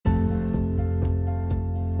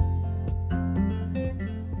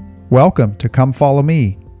Welcome to Come Follow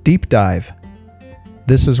Me, Deep Dive.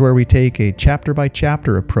 This is where we take a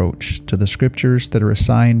chapter-by-chapter approach to the scriptures that are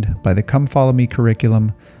assigned by the Come Follow Me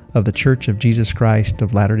curriculum of the Church of Jesus Christ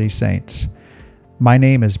of Latter-day Saints. My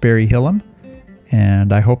name is Barry Hillam,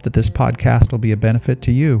 and I hope that this podcast will be a benefit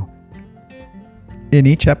to you. In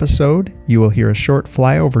each episode, you will hear a short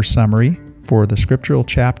flyover summary for the scriptural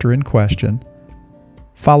chapter in question,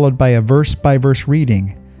 followed by a verse-by-verse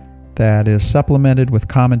reading that is supplemented with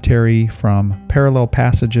commentary from parallel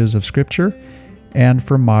passages of Scripture and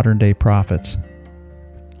from modern-day prophets.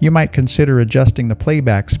 You might consider adjusting the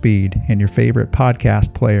playback speed in your favorite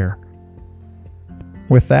podcast player.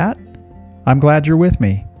 With that, I'm glad you're with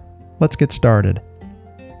me. Let's get started.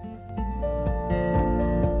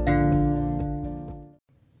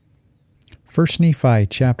 First Nephi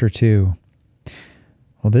chapter 2.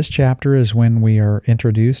 Well, this chapter is when we are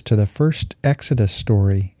introduced to the first Exodus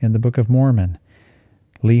story in the Book of Mormon.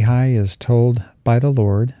 Lehi is told by the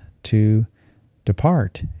Lord to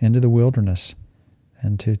depart into the wilderness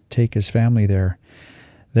and to take his family there.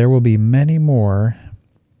 There will be many more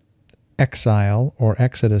exile or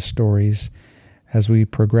Exodus stories as we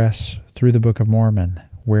progress through the Book of Mormon,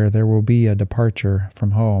 where there will be a departure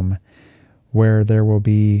from home, where there will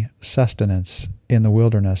be sustenance in the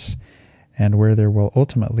wilderness, and where there will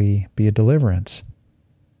ultimately be a deliverance.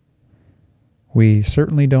 We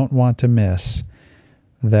certainly don't want to miss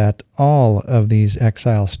that all of these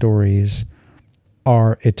exile stories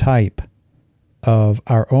are a type of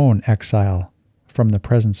our own exile from the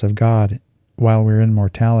presence of God while we're in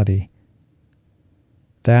mortality.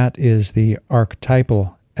 That is the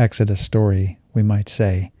archetypal Exodus story, we might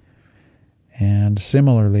say, and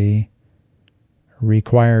similarly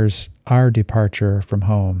requires our departure from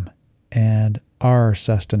home and our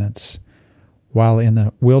sustenance while in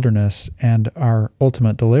the wilderness, and our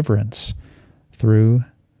ultimate deliverance through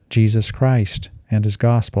Jesus Christ and his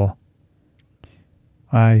gospel.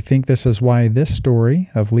 I think this is why this story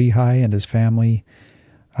of Lehi and his family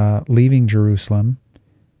leaving Jerusalem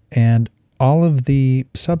and all of the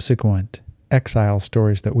subsequent exile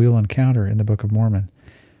stories that we'll encounter in the Book of Mormon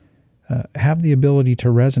have the ability to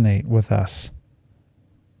resonate with us.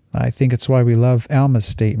 I think it's why we love Alma's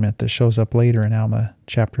statement that shows up later in Alma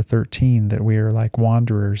chapter 13, that we are like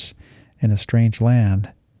wanderers in a strange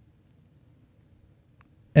land.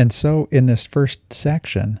 And so in this first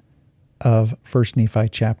section of 1 Nephi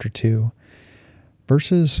chapter 2,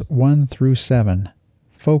 verses 1 through 7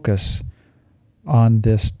 focus on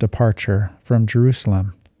this departure from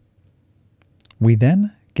Jerusalem. We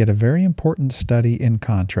then get a very important study in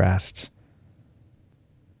contrasts.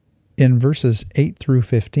 In verses 8 through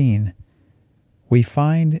 15, we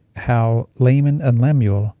find how Laman and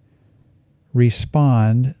Lemuel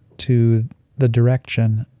respond to the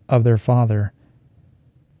direction of their father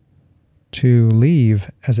to leave,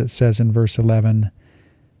 as it says in verse 11,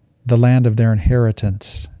 the land of their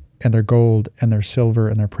inheritance, and their gold and their silver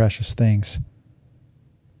and their precious things.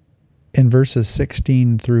 In verses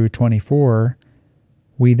 16 through 24,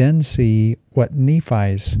 we then see what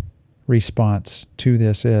Nephi's response to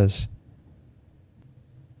this is.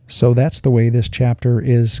 So that's the way this chapter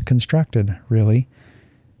is constructed, really.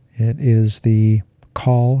 It is the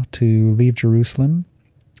call to leave Jerusalem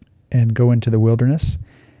and go into the wilderness,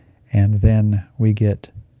 and then we get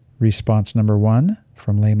response number 1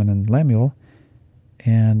 from Laman and Lemuel,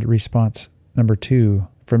 and response number 2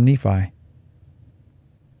 from Nephi.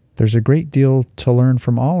 There's a great deal to learn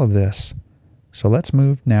from all of this, so let's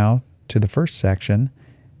move now to the first section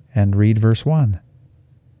and read verse 1.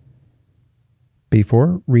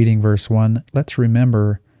 Before reading verse 1, let's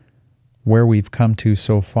remember where we've come to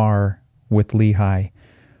so far with Lehi.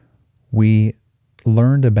 We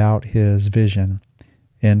learned about his vision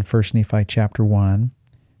in 1 Nephi chapter 1,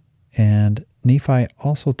 and Nephi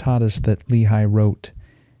also taught us that Lehi wrote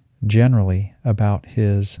generally about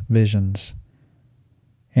his visions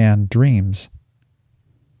and dreams.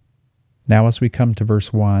 Now as we come to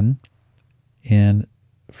verse 1 in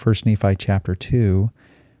 1 Nephi chapter 2,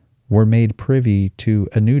 we're made privy to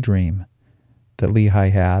a new dream that Lehi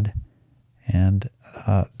had, and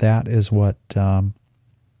that is what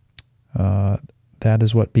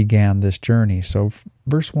began this journey. So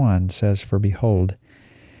verse 1 says, "For behold,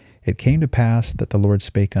 it came to pass that the Lord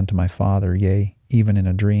spake unto my father, yea, even in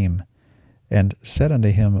a dream, and said unto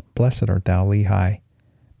him, Blessed art thou, Lehi,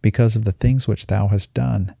 because of the things which thou hast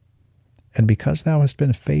done, and because thou hast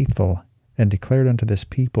been faithful, and declared unto this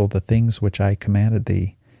people the things which I commanded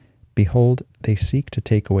thee. Behold, they seek to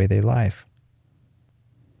take away thy life.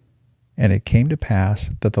 And it came to pass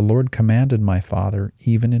that the Lord commanded my father,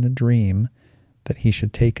 even in a dream, that he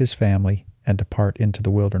should take his family and depart into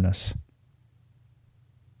the wilderness.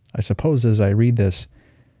 I suppose as I read this,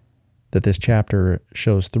 that this chapter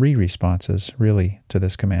shows three responses, really, to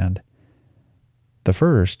this command. The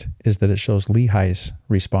first is that it shows Lehi's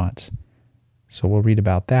response. So we'll read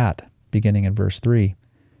about that, beginning in verse 3.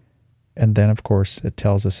 And then, of course, it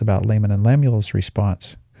tells us about Laman and Lemuel's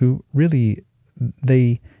response, who really,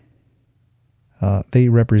 they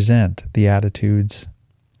represent the attitudes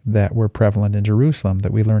that were prevalent in Jerusalem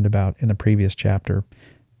that we learned about in the previous chapter.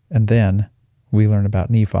 And then we learn about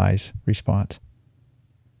Nephi's response.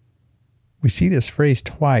 We see this phrase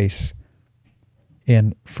twice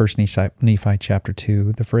in 1 Nephi chapter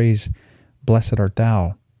 2, the phrase, "Blessed art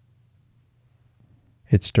thou."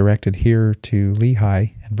 It's directed here to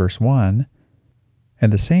Lehi in verse 1,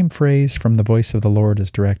 and the same phrase from the voice of the Lord is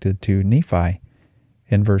directed to Nephi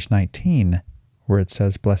in verse 19, where it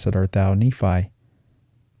says, "Blessed art thou, Nephi."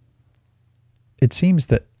 It seems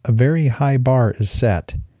that a very high bar is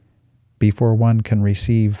set before one can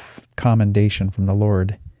receive commendation from the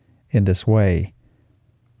Lord in this way.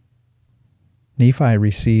 Nephi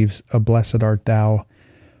receives a "Blessed art thou"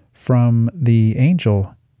 from the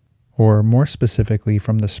angel, or more specifically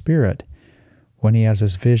from the Spirit, when he has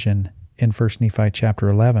his vision in 1 Nephi chapter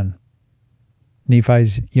 11.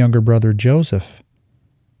 Nephi's younger brother Joseph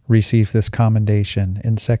receives this commendation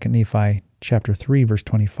in 2 Nephi chapter 3, verse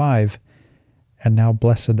 25, "And now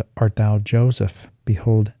blessed art thou, Joseph.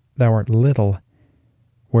 Behold, thou art little.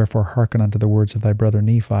 Wherefore hearken unto the words of thy brother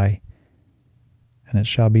Nephi, and it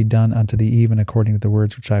shall be done unto thee even according to the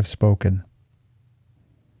words which I have spoken."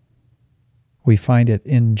 We find it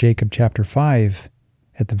in Jacob chapter 5,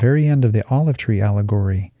 at the very end of the olive tree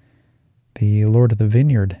allegory. The Lord of the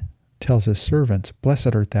vineyard tells his servants,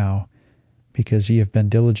 "Blessed art thou, because ye have been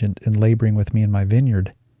diligent in laboring with me in my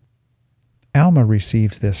vineyard." Alma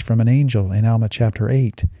receives this from an angel in Alma chapter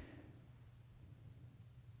 8.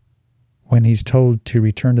 When he's told to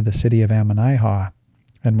return to the city of Ammonihah,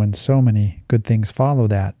 and when so many good things follow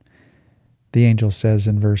that, the angel says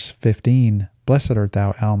in verse 15, "Blessed art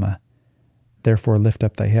thou, Alma. Therefore lift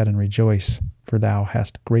up thy head and rejoice, for thou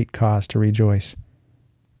hast great cause to rejoice.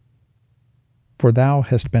 For thou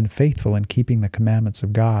hast been faithful in keeping the commandments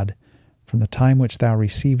of God from the time which thou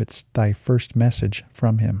receivedst thy first message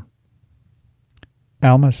from him."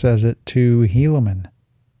 Alma says it to Helaman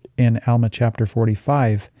in Alma chapter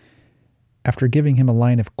 45, after giving him a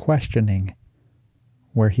line of questioning,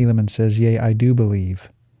 where Helaman says, "Yea, I do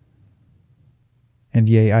believe, and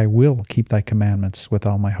yea, I will keep thy commandments with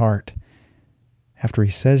all my heart." After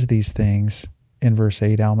he says these things, in verse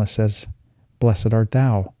 8, Alma says, "Blessed art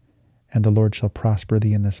thou, and the Lord shall prosper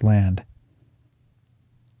thee in this land."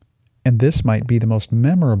 And this might be the most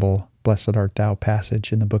memorable "Blessed art thou"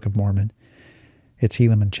 passage in the Book of Mormon. It's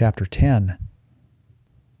Helaman chapter 10,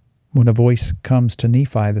 when a voice comes to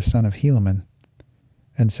Nephi, the son of Helaman,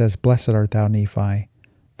 and says, "Blessed art thou, Nephi,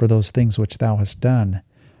 for those things which thou hast done.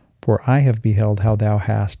 For I have beheld how thou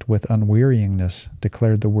hast with unwearyingness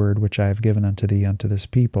declared the word which I have given unto thee unto this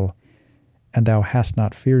people. And thou hast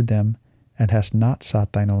not feared them, and hast not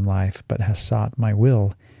sought thine own life, but hast sought my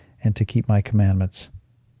will, and to keep my commandments."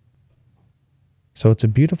 So it's a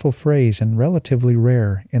beautiful phrase and relatively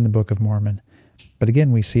rare in the Book of Mormon. But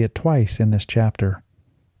again, we see it twice in this chapter.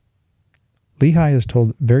 Lehi is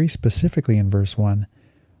told very specifically in verse 1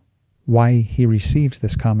 why he receives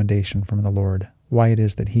this commendation from the Lord, why it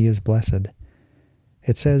is that he is blessed.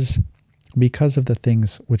 It says, "Because of the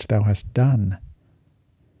things which thou hast done,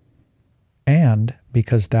 and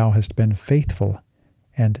because thou hast been faithful,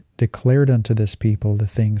 and declared unto this people the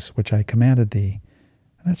things which I commanded thee."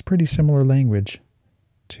 And that's pretty similar language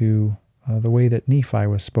to the way that Nephi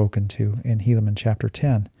was spoken to in Helaman chapter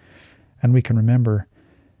 10. And we can remember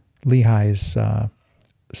Lehi's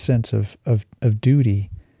sense of duty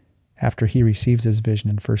after he receives his vision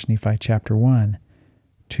in 1 Nephi chapter 1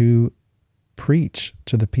 to preach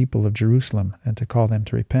to the people of Jerusalem and to call them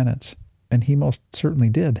to repentance. And he most certainly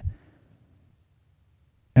did.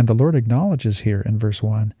 And the Lord acknowledges here in verse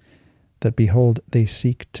 1 that, "Behold, they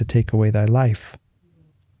seek to take away thy life."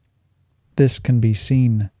 This can be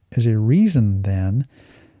seen as a reason, then,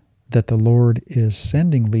 that the Lord is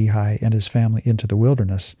sending Lehi and his family into the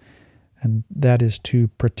wilderness, and that is to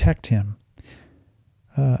protect him.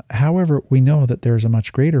 However, we know that there is a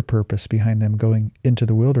much greater purpose behind them going into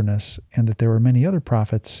the wilderness, and that there were many other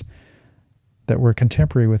prophets that were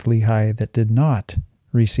contemporary with Lehi that did not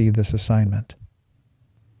receive this assignment.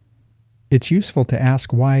 It's useful to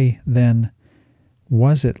ask, why then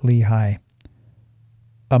was it Lehi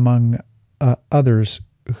among others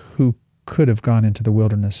who could have gone into the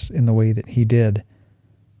wilderness in the way that he did?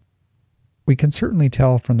 We can certainly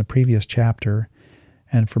tell from the previous chapter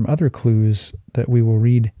and from other clues that we will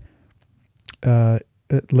read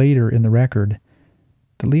later in the record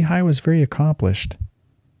that Lehi was very accomplished.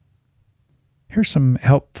 Here's some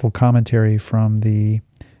helpful commentary from the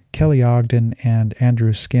Kelly Ogden and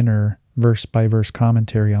Andrew Skinner verse-by-verse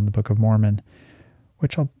commentary on the Book of Mormon,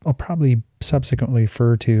 which I'll probably subsequently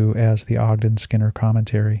refer to as the Ogden-Skinner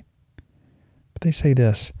commentary. But they say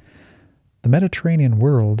this: the Mediterranean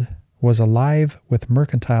world was alive with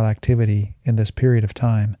mercantile activity in this period of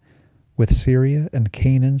time, with Syria and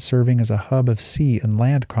Canaan serving as a hub of sea and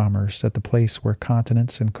land commerce at the place where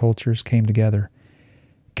continents and cultures came together.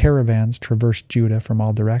 Caravans traversed Judah from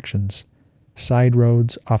all directions. Side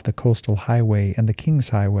roads off the coastal highway and the King's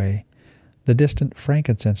Highway, the distant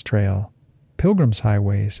Frankincense Trail, pilgrims'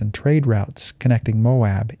 highways and trade routes connecting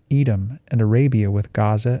Moab, Edom, and Arabia with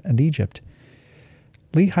Gaza and Egypt.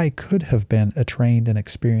 Lehi could have been a trained and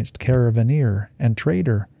experienced caravaneer and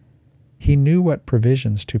trader. He knew what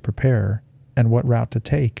provisions to prepare and what route to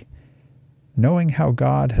take. Knowing how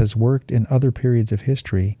God has worked in other periods of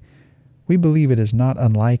history, we believe it is not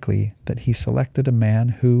unlikely that he selected a man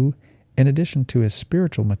who, in addition to his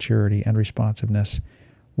spiritual maturity and responsiveness,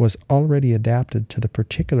 was already adapted to the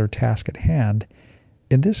particular task at hand,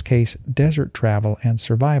 in this case, desert travel and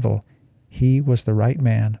survival. He was the right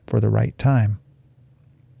man for the right time.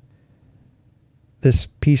 This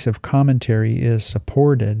piece of commentary is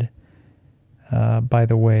supported, by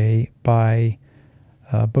the way, by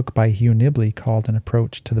a book by Hugh Nibley called An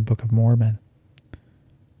Approach to the Book of Mormon,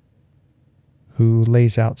 who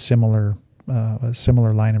lays out a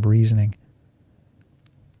similar line of reasoning.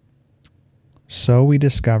 So we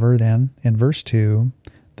discover then in verse 2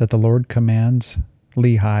 that the Lord commands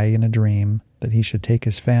Lehi in a dream that he should take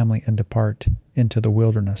his family and depart into the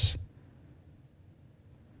wilderness.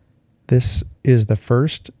 This is the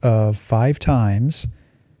first of 5 times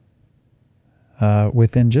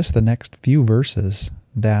within just the next few verses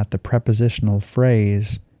that the prepositional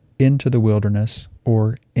phrase into the wilderness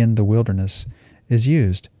or in the wilderness is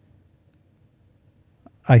used.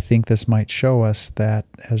 I think this might show us that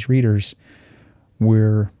as readers,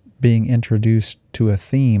 we're being introduced to a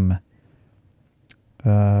theme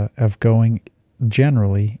of going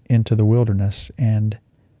generally into the wilderness and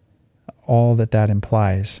all that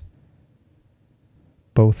implies,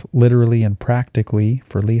 both literally and practically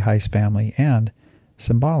for Lehi's family and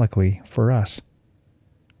symbolically for us.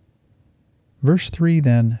 Verse 3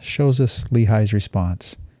 then shows us Lehi's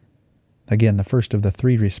response. Again, the first of the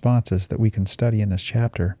 3 responses that we can study in this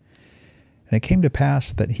chapter. And it came to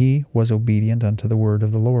pass that he was obedient unto the word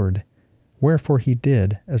of the Lord, wherefore he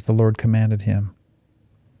did as the Lord commanded him.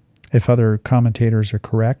 If other commentators are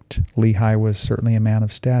correct, Lehi was certainly a man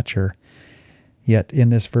of stature. Yet in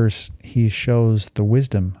this verse, he shows the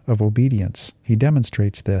wisdom of obedience. He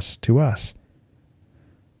demonstrates this to us.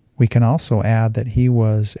 We can also add that he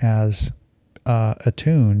was as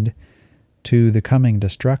attuned to the coming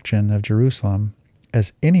destruction of Jerusalem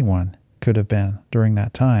as anyone could have been during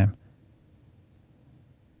that time.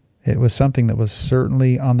 It was something that was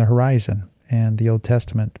certainly on the horizon, and the Old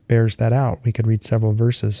Testament bears that out. We could read several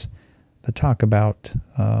verses that talk about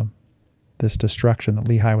this destruction that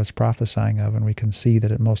Lehi was prophesying of, and we can see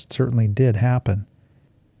that it most certainly did happen.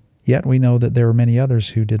 Yet we know that there were many others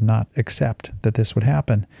who did not accept that this would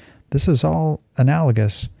happen. This is all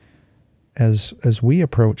analogous as we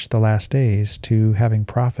approach the last days to having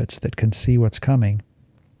prophets that can see what's coming,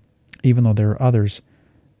 even though there are others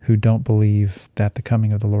who don't believe that the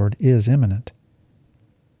coming of the Lord is imminent.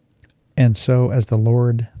 And so, as the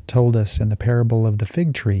Lord told us in the parable of the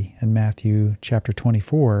fig tree in Matthew chapter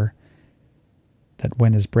 24, that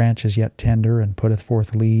when his branch is yet tender and putteth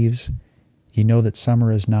forth leaves, ye know that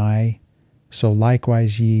summer is nigh, so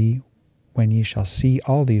likewise ye, when ye shall see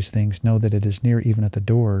all these things, know that it is near, even at the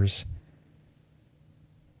doors.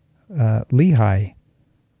 Lehi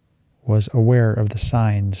was aware of the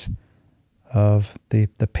signs of the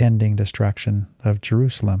pending destruction of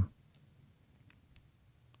Jerusalem.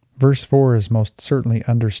 Verse 4 is most certainly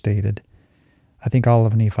understated. I think all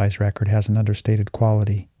of Nephi's record has an understated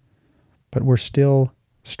quality, but we're still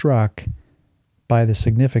struck by the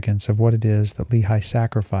significance of what it is that Lehi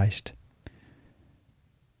sacrificed.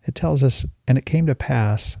 It tells us, and it came to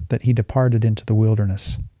pass that he departed into the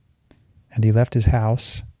wilderness, and he left his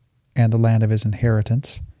house and the land of his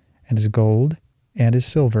inheritance, and his gold, and his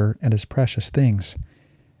silver, and his precious things,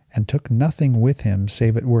 and took nothing with him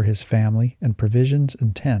save it were his family, and provisions,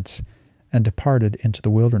 and tents, and departed into the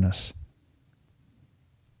wilderness.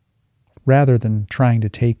 Rather than trying to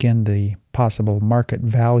take in the possible market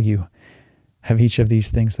value of each of these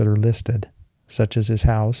things that are listed, such as his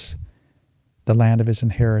house, the land of his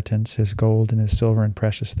inheritance, his gold and his silver and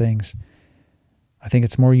precious things. I think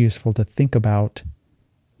it's more useful to think about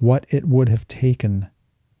what it would have taken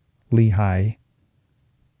Lehi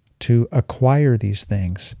to acquire these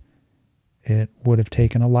things. It would have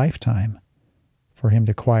taken a lifetime for him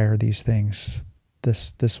to acquire these things.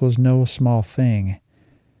 This was no small thing.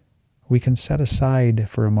 We can set aside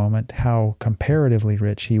for a moment how comparatively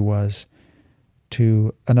rich he was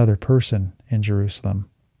to another person in Jerusalem.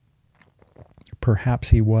 Perhaps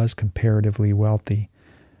he was comparatively wealthy,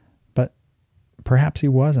 but perhaps he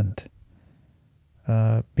wasn't.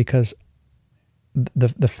 Because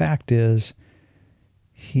the fact is,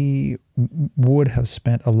 he would have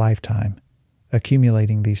spent a lifetime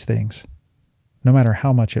accumulating these things, no matter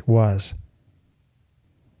how much it was.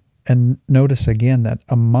 And notice again that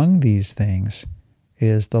among these things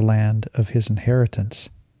is the land of his inheritance.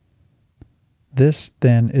 This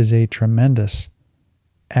then is a tremendous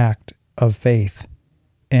act of faith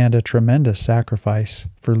and a tremendous sacrifice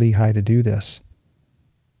for Lehi to do this,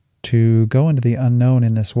 to go into the unknown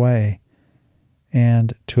in this way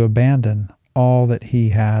and to abandon all that he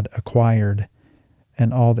had acquired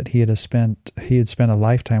and all that he had spent a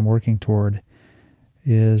lifetime working toward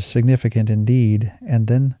is significant indeed. And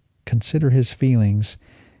then consider his feelings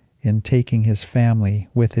in taking his family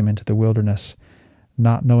with him into the wilderness,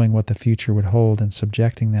 not knowing what the future would hold and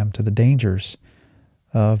subjecting them to the dangers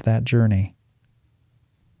of that journey.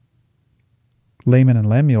 Laman and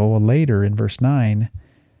Lemuel will later in verse 9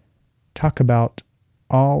 talk about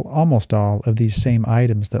almost all of these same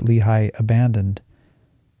items that Lehi abandoned.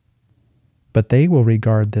 But they will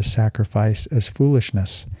regard this sacrifice as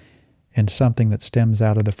foolishness and something that stems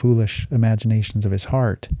out of the foolish imaginations of his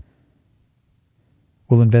heart.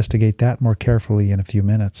 We'll investigate that more carefully in a few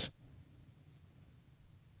minutes.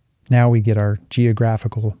 Now we get our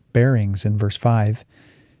geographical bearings in verse 5,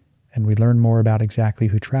 and we learn more about exactly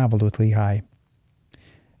who traveled with Lehi.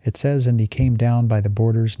 It says, "And he came down by the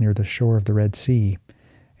borders near the shore of the Red Sea,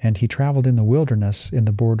 and he traveled in the wilderness in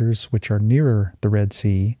the borders which are nearer the Red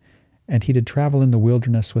Sea, and he did travel in the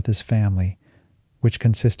wilderness with his family, which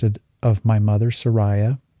consisted of my mother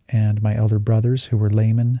Sariah and my elder brothers who were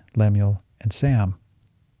Laman, Lemuel, and Sam."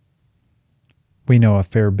 We know a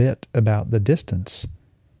fair bit about the distance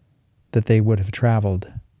that they would have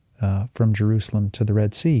traveled from Jerusalem to the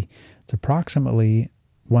Red Sea. It's approximately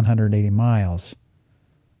 180 miles.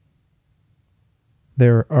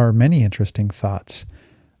 There are many interesting thoughts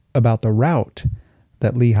about the route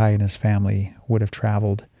that Lehi and his family would have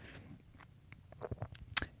traveled.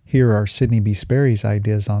 Here are Sidney B. Sperry's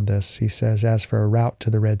ideas on this. He says, as for a route to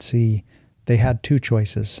the Red Sea, they had two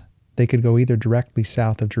choices. They could go either directly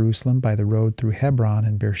south of Jerusalem by the road through Hebron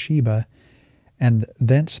and Beersheba, and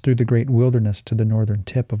thence through the great wilderness to the northern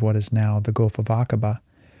tip of what is now the Gulf of Aqaba,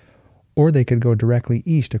 or they could go directly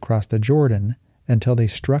east across the Jordan until they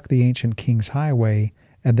struck the ancient King's Highway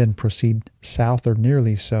and then proceed south or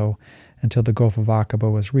nearly so until the Gulf of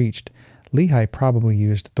Aqaba was reached. Lehi probably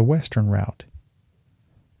used the western route.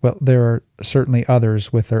 Well, there are certainly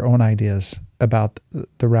others with their own ideas about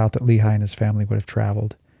the route that Lehi and his family would have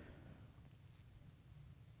traveled.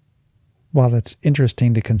 While it's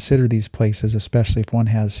interesting to consider these places, especially if one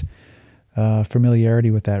has familiarity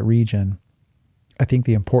with that region, I think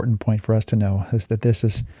the important point for us to know is that this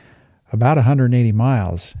is about 180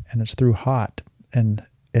 miles, and it's through hot and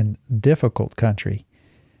difficult country.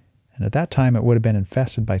 And at that time, it would have been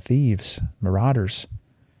infested by thieves, marauders.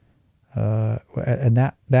 And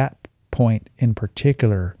that point in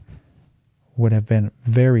particular would have been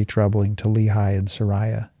very troubling to Lehi and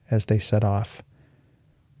Sariah as they set off.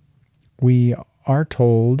 We are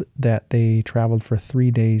told that they traveled for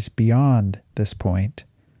 3 days beyond this point,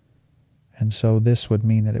 and so this would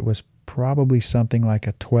mean that it was probably something like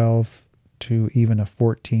a 12 to even a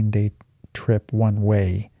 14-day trip one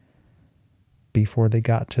way before they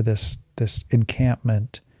got to this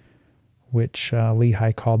encampment, which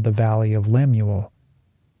Lehi called the Valley of Lemuel.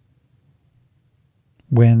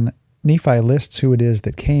 When Nephi lists who it is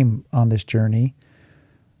that came on this journey,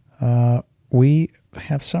 we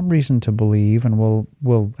have some reason to believe, and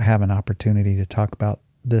we'll have an opportunity to talk about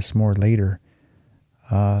this more later,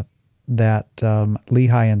 that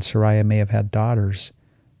Lehi and Sariah may have had daughters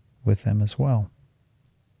with them as well.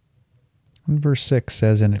 And verse 6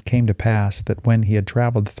 says, "And it came to pass that when he had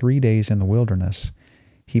traveled 3 days in the wilderness,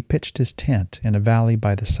 he pitched his tent in a valley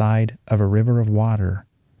by the side of a river of water."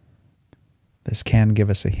 This can give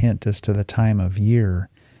us a hint as to the time of year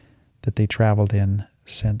that they traveled in,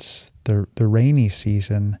 since the rainy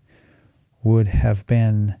season would have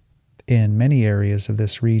been, in many areas of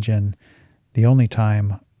this region, the only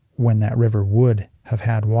time when that river would have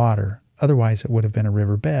had water Otherwise, it would have been a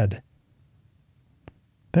riverbed.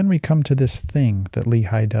 Then we come to this thing that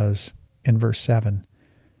Lehi does in verse 7,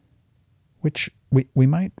 which we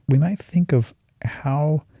might think of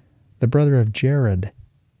how the brother of Jared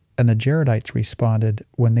and the Jaredites responded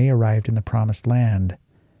when they arrived in the promised land.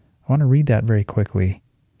 I want to read that very quickly.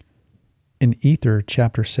 In Ether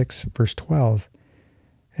chapter 6, verse 12,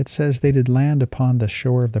 it says, "They did land upon the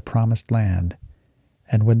shore of the promised land,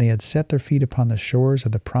 and when they had set their feet upon the shores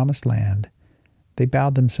of the promised land, they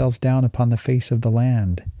bowed themselves down upon the face of the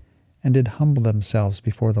land, and did humble themselves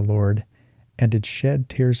before the Lord, and did shed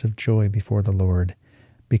tears of joy before the Lord,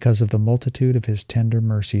 because of the multitude of his tender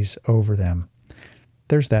mercies over them."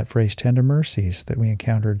 There's that phrase, tender mercies, that we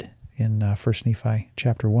encountered in 1 Nephi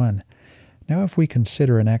chapter 1. Now, if we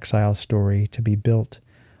consider an exile story to be built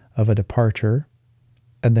of a departure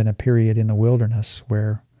and then a period in the wilderness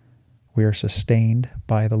where we are sustained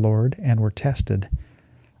by the Lord and we're tested,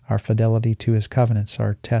 our fidelity to his covenants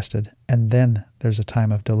are tested, and then there's a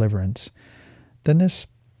time of deliverance, then this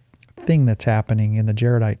thing that's happening in the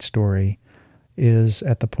Jaredite story is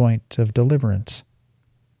at the point of deliverance.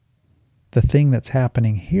 The thing that's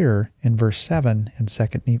happening here in verse 7 in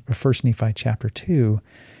 1 Nephi chapter 2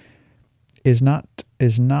 is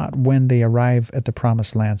not when they arrive at the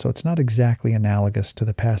promised land. So it's not exactly analogous to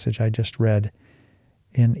the passage I just read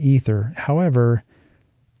in Ether. However,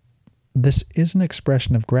 this is an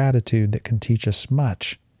expression of gratitude that can teach us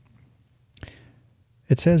much.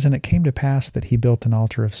 It says, "And it came to pass that he built an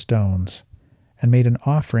altar of stones, and made an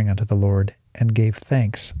offering unto the Lord, and gave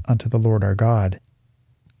thanks unto the Lord our God."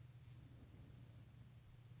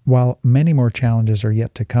 While many more challenges are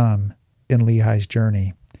yet to come in Lehi's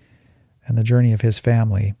journey, and the journey of his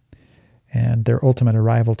family, and their ultimate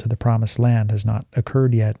arrival to the promised land has not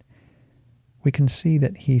occurred yet, we can see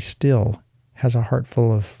that he still has a heart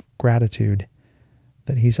full of gratitude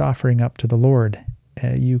that he's offering up to the Lord.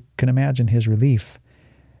 You can imagine his relief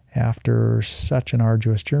after such an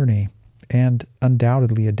arduous journey, and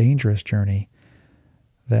undoubtedly a dangerous journey,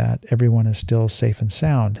 that everyone is still safe and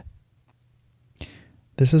sound.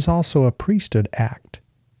 This is also a priesthood act,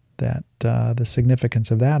 that the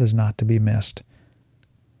significance of that is not to be missed.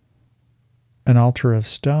 An altar of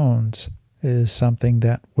stones is something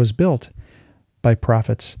that was built by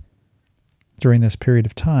prophets during this period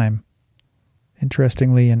of time.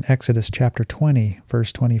 Interestingly, in Exodus chapter 20,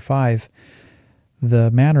 verse 25,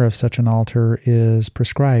 the manner of such an altar is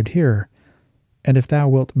prescribed here. "And if thou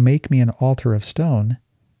wilt make me an altar of stone,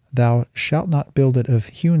 thou shalt not build it of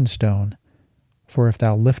hewn stone, for if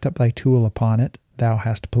thou lift up thy tool upon it, thou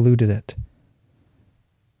hast polluted it."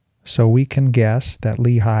 So we can guess that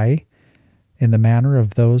Lehi, in the manner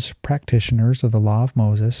of those practitioners of the law of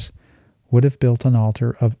Moses, would have built an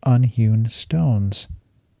altar of unhewn stones.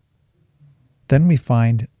 Then we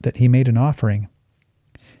find that he made an offering.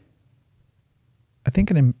 I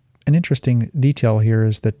think an interesting detail here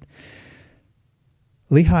is that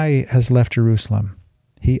Lehi has left Jerusalem.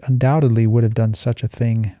 He undoubtedly would have done such a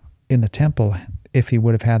thing in the temple if he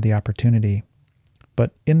would have had the opportunity.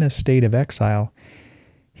 But in this state of exile,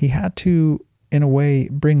 he had to, in a way,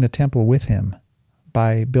 bring the temple with him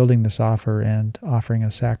by building this offer and offering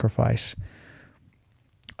a sacrifice.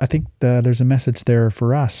 I think there's a message there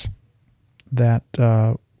for us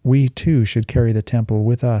that we too should carry the temple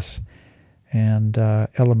with us and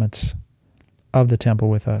elements of the temple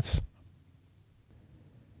with us.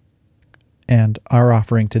 And our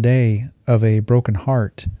offering today of a broken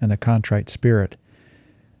heart and a contrite spirit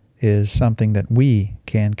is something that we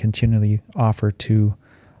can continually offer to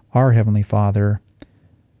our Heavenly Father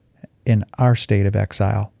in our state of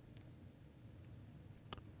exile.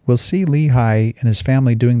 We'll see Lehi and his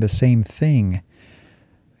family doing the same thing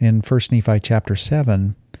in 1 Nephi chapter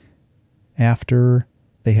 7 after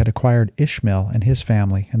they had acquired Ishmael and his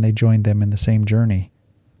family, and they joined them in the same journey.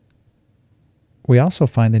 We also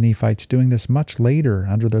find the Nephites doing this much later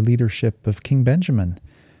under the leadership of King Benjamin.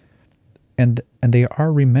 And they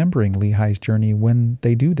are remembering Lehi's journey when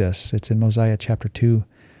they do this. It's in Mosiah chapter 2,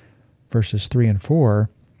 verses 3 and 4.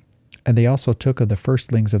 "And they also took of the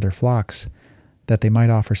firstlings of their flocks, that they might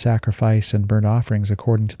offer sacrifice and burnt offerings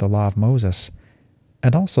according to the law of Moses,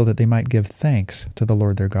 and also that they might give thanks to the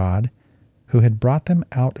Lord their God, who had brought them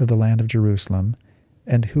out of the land of Jerusalem,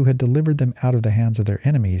 and who had delivered them out of the hands of their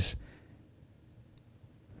enemies."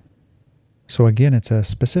 So again, it's a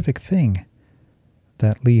specific thing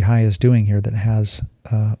that Lehi is doing here that has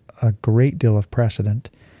a great deal of precedent,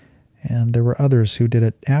 and there were others who did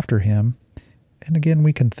it after him. And again,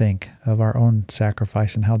 we can think of our own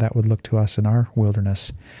sacrifice and how that would look to us in our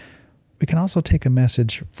wilderness. We can also take a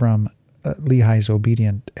message from Lehi's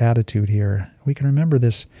obedient attitude here. We can remember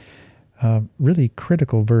this a really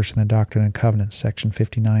critical verse in the Doctrine and Covenants, section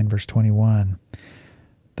 59, verse 21,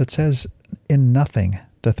 that says, "In nothing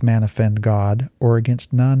doth man offend God, or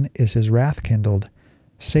against none is his wrath kindled,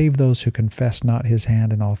 save those who confess not his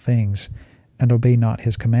hand in all things, and obey not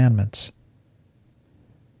his commandments."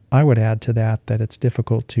 I would add to that it's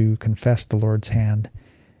difficult to confess the Lord's hand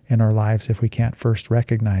in our lives if we can't first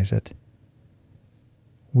recognize it.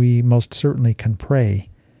 We most certainly can pray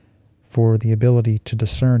for the ability to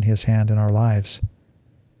discern his hand in our lives.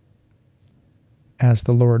 As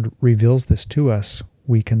the Lord reveals this to us,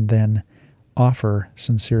 we can then offer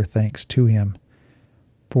sincere thanks to him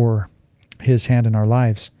for his hand in our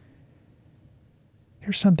lives.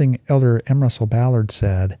 Here's something Elder M. Russell Ballard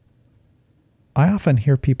said. "I often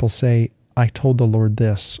hear people say, 'I told the Lord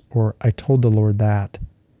this,' or 'I told the Lord that.'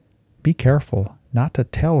 Be careful not to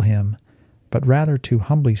tell him, but rather to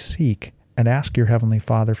humbly seek and ask your Heavenly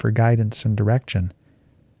Father for guidance and direction.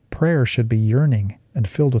 Prayer should be yearning and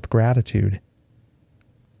filled with gratitude."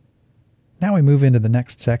 Now we move into the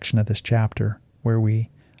next section of this chapter, where we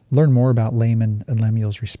learn more about Laman and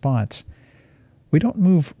Lemuel's response. We don't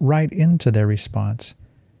move right into their response,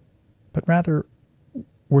 but rather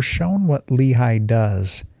we're shown what Lehi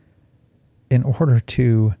does in order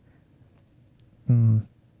to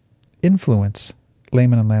influence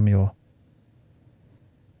Laman and Lemuel.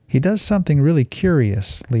 He does something really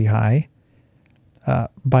curious, Lehi,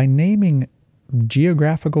 by naming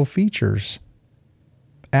geographical features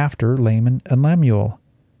after Laman and Lemuel.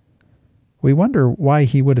 We wonder why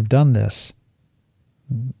he would have done this.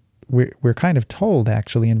 We're kind of told,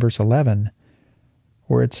 actually, in verse 11,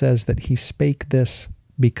 where it says that he spake this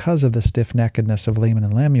because of the stiff-neckedness of Laman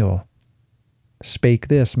and Lemuel. Spake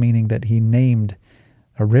this, meaning that he named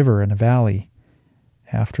a river and a valley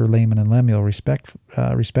after Laman and Lemuel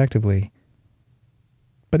respectively.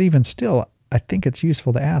 But even still, I think it's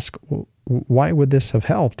useful to ask, why would this have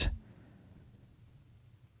helped?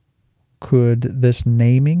 Could this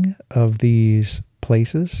naming of these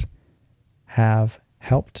places have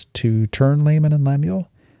helped to turn Laman and Lemuel?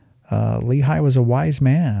 Lehi was a wise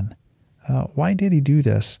man. Why did he do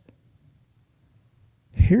this?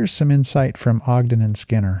 Here's some insight from Ogden and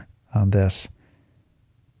Skinner on this.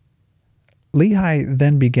 Lehi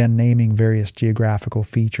then began naming various geographical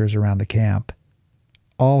features around the camp.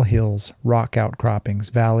 All hills, rock outcroppings,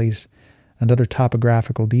 valleys, and other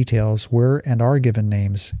topographical details were and are given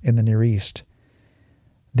names in the Near East.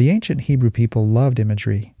 The ancient Hebrew people loved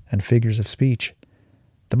imagery and figures of speech.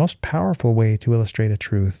 The most powerful way to illustrate a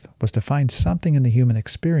truth was to find something in the human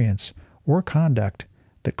experience or conduct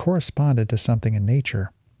that corresponded to something in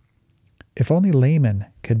nature. If only Laman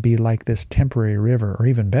could be like this temporary river, or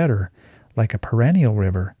even better, like a perennial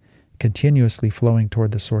river, continuously flowing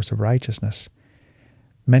toward the source of righteousness.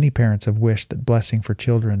 Many parents have wished that blessing for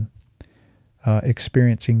children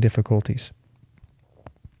experiencing difficulties.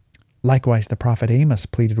 Likewise, the prophet Amos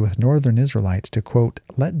pleaded with northern Israelites to, quote,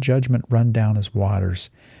 "Let judgment run down as waters,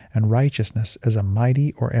 and righteousness as a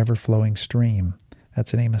mighty or ever-flowing stream."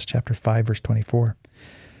 That's in Amos chapter 5, verse 24.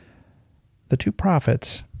 The two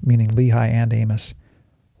prophets, meaning Lehi and Amos,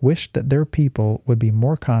 wished that their people would be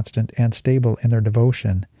more constant and stable in their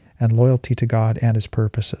devotion and loyalty to God and his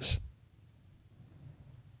purposes.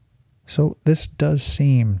 So this does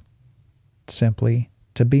seem simply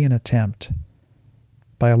to be an attempt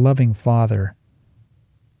by a loving father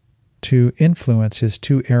to influence his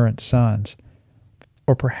two errant sons,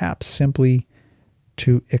 or perhaps simply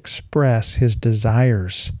to express his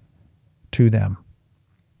desires to them.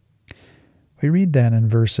 We read then in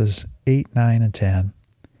verses 8, 9, and 10,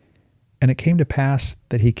 "And it came to pass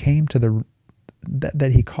that he came to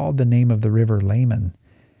that he called the name of the river Laman,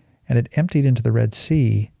 and it emptied into the Red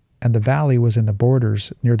Sea, and the valley was in the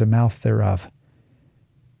borders near the mouth thereof.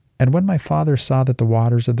 And when my father saw that the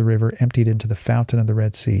waters of the river emptied into the fountain of the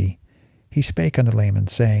Red Sea, he spake unto Laman,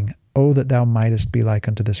 saying, O that thou mightest be like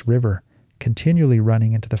unto this river, continually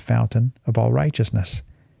running into the fountain of all righteousness.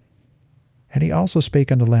 And he also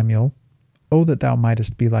spake unto Lemuel, O that thou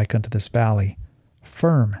mightest be like unto this valley,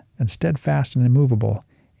 firm and steadfast and immovable,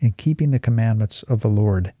 in keeping the commandments of the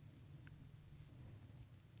Lord."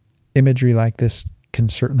 Imagery like this can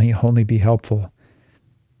certainly only be helpful.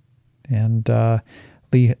 And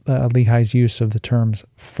Lehi's use of the terms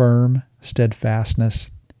firm, steadfast,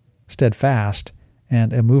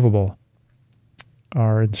 and immovable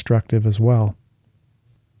are instructive as well.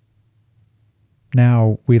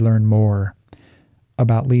 Now we learn more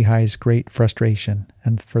about Lehi's great frustration,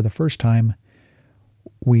 and for the first time,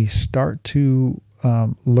 we start to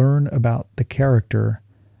learn about the character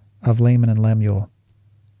of Laman and Lemuel.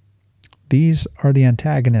 These are the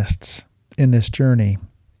antagonists in this journey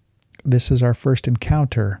This is our first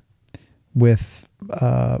encounter with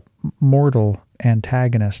mortal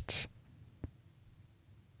antagonists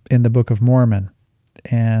in the Book of Mormon,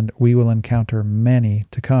 and we will encounter many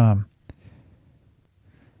to come.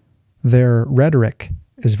 Their rhetoric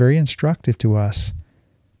is very instructive to us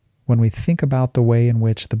when we think about the way in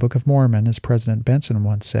which the Book of Mormon, as President Benson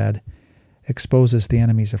once said, exposes the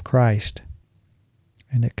enemies of Christ.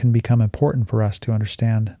 And it can become important for us to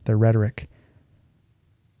understand their rhetoric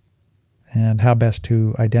and how best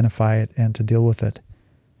to identify it and to deal with it.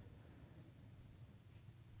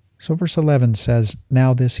 So verse 11 says,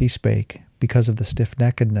 "Now this he spake, because of the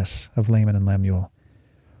stiff-neckedness of Laman and Lemuel.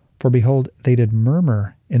 For behold, they did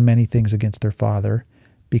murmur in many things against their father,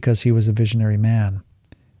 because he was a visionary man,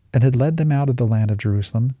 and had led them out of the land of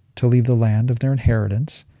Jerusalem to leave the land of their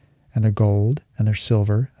inheritance, and their gold, and their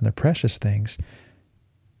silver, and their precious things."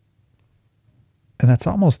 And that's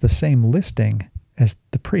almost the same listing as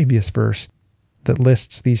the previous verse that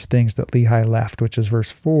lists these things that Lehi left, which is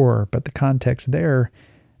verse 4. But the context there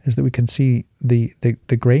is that we can see the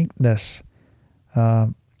greatness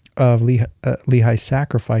of Lehi's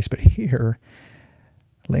sacrifice. But here,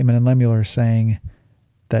 Laman and Lemuel are saying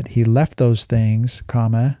that he left those things,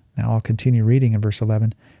 now I'll continue reading in verse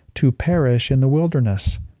 11, to perish in the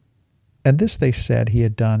wilderness. And this they said he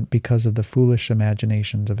had done because of the foolish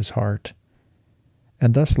imaginations of his heart.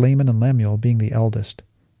 And thus Laman and Lemuel, being the eldest,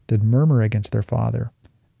 did murmur against their father,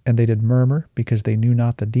 and they did murmur because they knew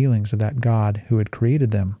not the dealings of that God who had created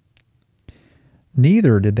them.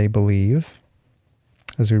 Neither did they believe,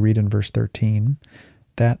 as we read in verse 13,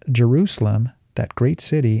 that Jerusalem, that great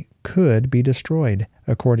city, could be destroyed,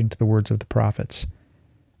 according to the words of the prophets.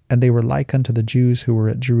 And they were like unto the Jews who were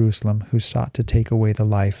at Jerusalem, who sought to take away the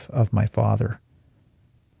life of my father.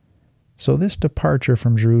 So this departure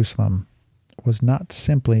from Jerusalem was not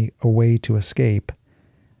simply a way to escape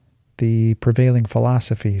the prevailing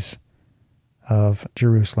philosophies of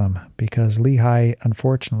Jerusalem, because Lehi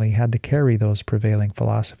unfortunately had to carry those prevailing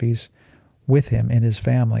philosophies with him in his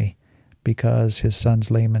family, because his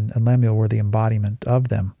sons Laman and Lemuel were the embodiment of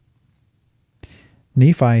them.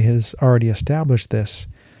 Nephi has already established this,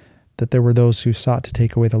 that there were those who sought to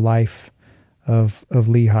take away the life of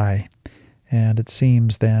Lehi. And it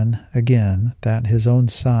seems then, again, that his own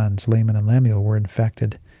sons, Laman and Lemuel, were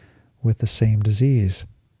infected with the same disease.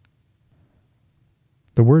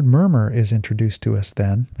 The word murmur is introduced to us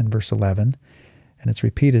then in verse 11, and it's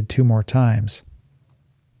repeated 2 more times.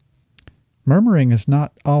 Murmuring is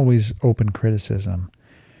not always open criticism.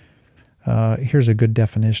 Here's a good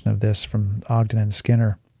definition of this from Ogden and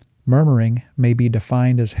Skinner. Murmuring may be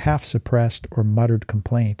defined as half-suppressed or muttered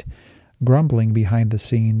complaint, grumbling behind the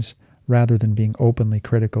scenes rather than being openly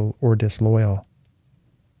critical or disloyal.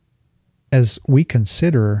 As we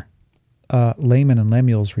consider Laman and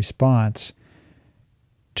Lemuel's response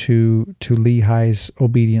to Lehi's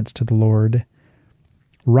obedience to the Lord,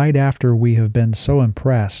 right after we have been so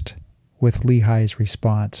impressed with Lehi's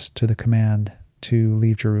response to the command to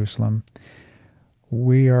leave Jerusalem,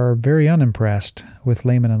 we are very unimpressed with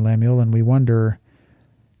Laman and Lemuel, and we wonder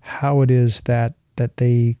how it is that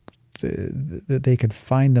they could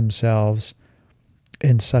find themselves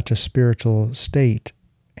in such a spiritual state,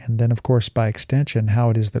 and then, of course, by extension, how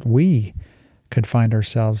it is that we could find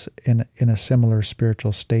ourselves in a similar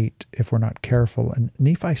spiritual state if we're not careful. And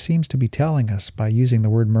Nephi seems to be telling us, by using the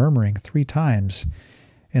word murmuring 3 times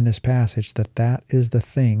in this passage, that that is the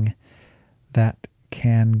thing that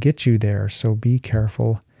can get you there. So be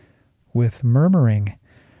careful with murmuring.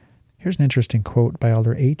 Here's an interesting quote by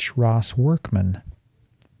Elder H. Ross Workman,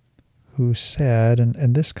 who said,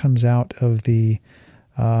 and this comes out of the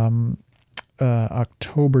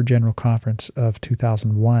October General Conference of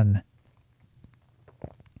 2001,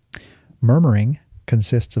 "Murmuring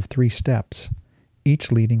consists of 3 steps,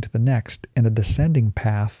 each leading to the next in a descending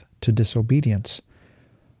path to disobedience.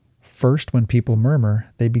 First, when people murmur,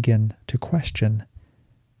 they begin to question.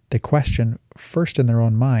 They question first in their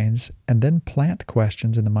own minds, and then plant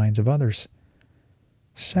questions in the minds of others.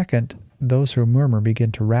 Second, those who murmur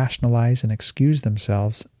begin to rationalize and excuse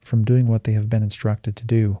themselves from doing what they have been instructed to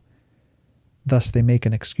do. Thus, they make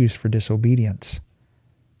an excuse for disobedience.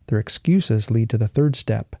 Their excuses lead to the 3rd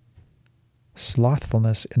step,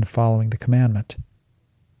 slothfulness in following the commandment.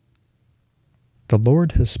 The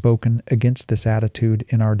Lord has spoken against this attitude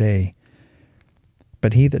in our day.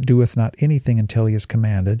 But he that doeth not anything until he is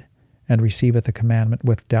commanded, and receiveth a commandment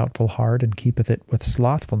with doubtful heart, and keepeth it with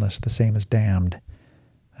slothfulness, the same is damned."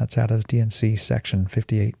 That's out of D&C section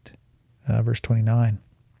 58, verse 29.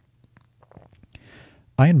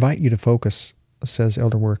 I invite you to focus, says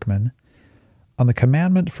Elder Workman, On the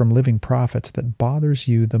commandment from living prophets that bothers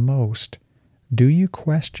you the most, do you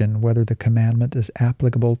question whether the commandment is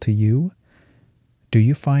applicable to you? Do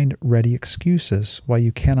you find ready excuses why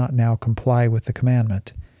you cannot now comply with the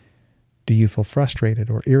commandment? Do you feel frustrated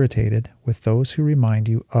or irritated with those who remind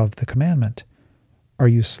you of the commandment? Are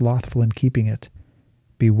you slothful in keeping it?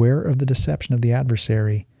 Beware of the deception of the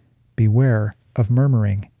adversary. Beware of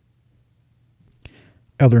murmuring.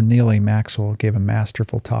 Elder Neal A. Maxwell gave a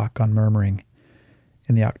masterful talk on murmuring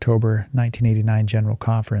in the October 1989 General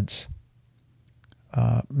Conference.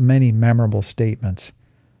 Many memorable statements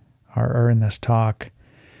are in this talk.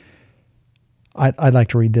 I'd like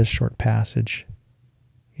to read this short passage.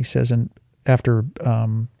 He says, after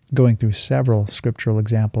going through several scriptural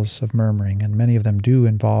examples of murmuring, and many of them do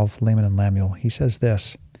involve Laman and Lemuel, he says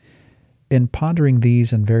this: in pondering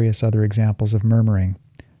these and various other examples of murmuring,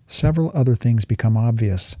 several other things become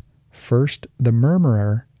obvious. First, the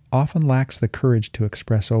murmurer often lacks the courage to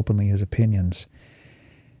express openly his opinions.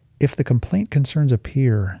 If the complaint concerns a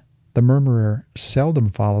peer, the murmurer seldom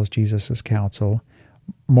follows Jesus' counsel.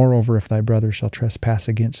 Moreover, if thy brother shall trespass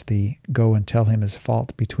against thee, go and tell him his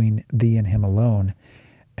fault between thee and him alone.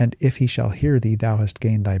 And if he shall hear thee, thou hast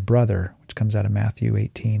gained thy brother, which comes out of Matthew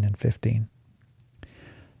 18 and 15.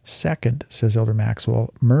 Second, says Elder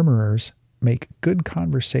Maxwell, murmurers make good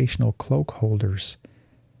conversational cloak holders.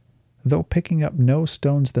 Though picking up no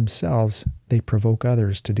stones themselves, they provoke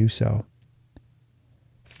others to do so.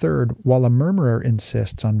 Third, while a murmurer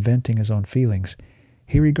insists on venting his own feelings,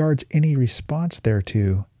 he regards any response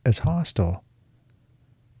thereto as hostile.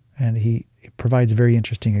 And he provides a very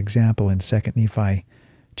interesting example in 2 Nephi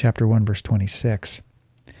chapter 1, verse 26.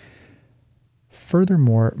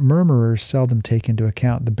 Furthermore, murmurers seldom take into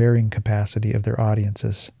account the bearing capacity of their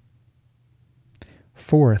audiences.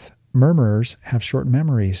 Fourth, murmurers have short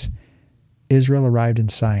memories. Israel arrived in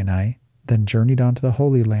Sinai, then journeyed on to the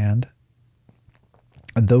Holy Land,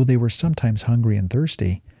 though they were sometimes hungry and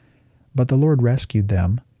thirsty. But the Lord rescued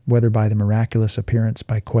them, whether by the miraculous appearance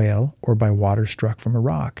by quail or by water struck from a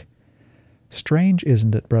rock. Strange,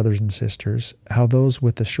 isn't it, brothers and sisters, how those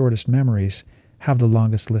with the shortest memories have the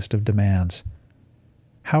longest list of demands?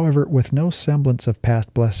 However, with no semblance of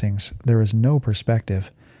past blessings, there is no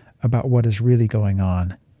perspective about what is really going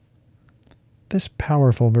on. This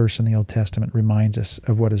powerful verse in the Old Testament reminds us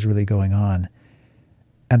of what is really going on.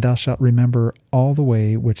 And thou shalt remember all the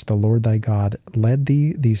way which the Lord thy God led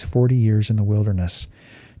thee these 40 years in the wilderness,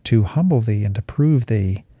 to humble thee and to prove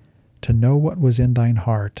thee, to know what was in thine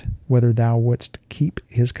heart, whether thou wouldst keep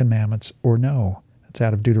his commandments or no. That's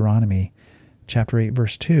out of Deuteronomy chapter 8,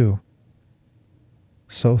 verse 2.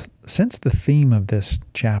 So since the theme of this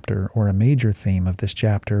chapter, or a major theme of this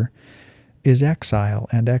chapter, is exile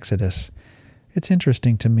and exodus, it's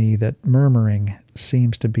interesting to me that murmuring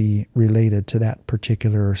seems to be related to that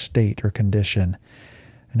particular state or condition.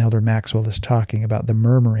 And Elder Maxwell is talking about the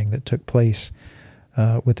murmuring that took place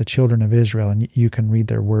with the children of Israel, and you can read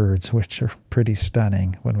their words, which are pretty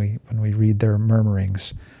stunning when we read their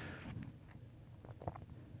murmurings.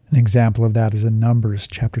 An example of that is in Numbers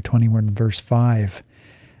chapter 21, verse 5.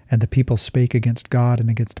 And the people spake against God and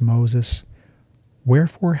against Moses,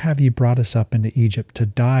 Wherefore have ye brought us up into Egypt to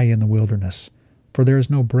die in the wilderness? For there is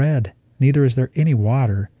no bread, neither is there any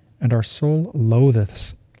water, and our soul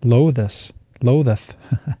loatheth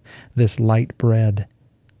this light bread.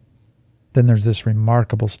 Then there's this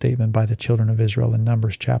remarkable statement by the children of Israel in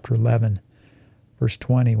Numbers chapter 11, verse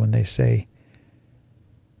 20, when they say,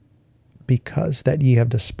 Because that ye have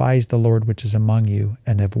despised the Lord which is among you,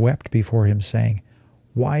 and have wept before him, saying,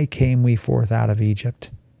 Why came we forth out of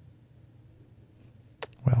Egypt?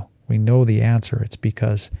 Well, we know the answer. It's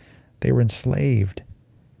because they were enslaved,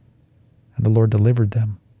 and the Lord delivered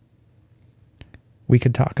them. We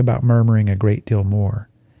could talk about murmuring a great deal more,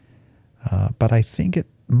 but I think it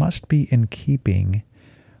must be in keeping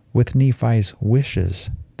with Nephi's wishes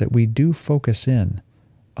that we do focus in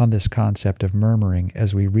on this concept of murmuring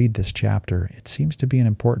as we read this chapter. It seems to be an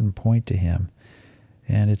important point to him,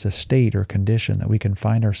 and it's a state or condition that we can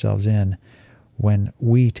find ourselves in when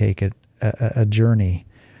we take a journey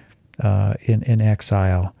in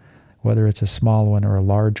exile. Whether it's a small one or a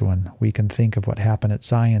large one, we can think of what happened at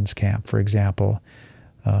Zion's camp, for example,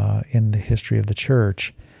 in the history of the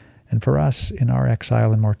church. And for us, in our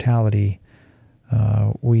exile and mortality,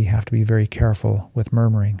 we have to be very careful with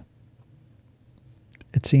murmuring.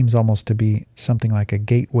 It seems almost to be something like a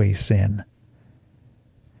gateway sin.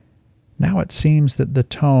 Now it seems that the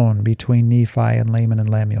tone between Nephi and Laman and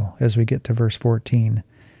Lemuel, as we get to verse 14,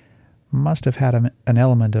 must have had an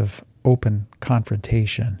element of open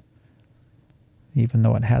confrontation, even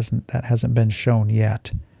though that hasn't been shown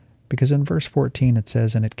yet. Because in verse 14 it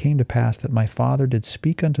says, "And it came to pass that my father did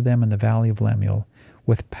speak unto them in the valley of Lemuel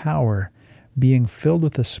with power, being filled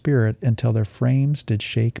with the Spirit, until their frames did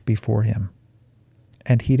shake before him.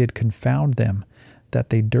 And he did confound them,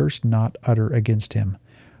 that they durst not utter against him.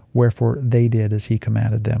 Wherefore they did as he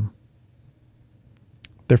commanded them."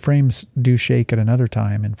 Their frames do shake at another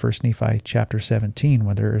time in 1 Nephi chapter 17,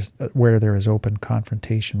 where there is open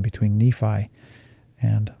confrontation between Nephi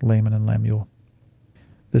and Laman and Lemuel.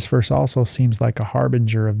 This verse also seems like a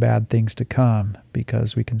harbinger of bad things to come,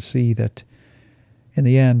 because we can see that in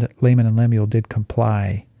the end, Laman and Lemuel did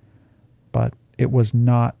comply, but it was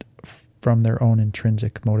not from their own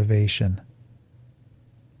intrinsic motivation.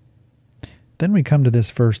 Then we come to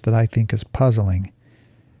this verse that I think is puzzling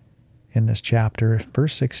in this chapter.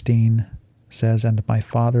 Verse 16 says, "And my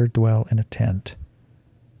father dwell in a tent."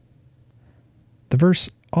 The verse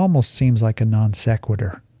almost seems like a non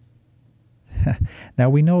sequitur. Now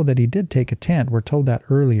we know that he did take a tent. We're told that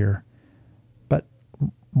earlier. But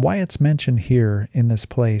why it's mentioned here in this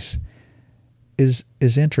place is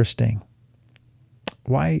interesting.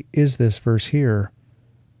 Why is this verse here?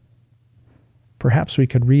 Perhaps we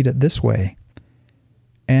could read it this way.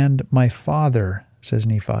 "And my father," says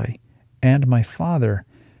Nephi, "and my father,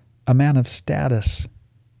 a man of status,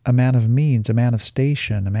 a man of means, a man of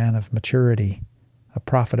station, a man of maturity, a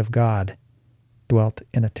prophet of God, dwelt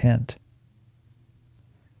in a tent."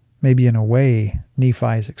 Maybe in a way,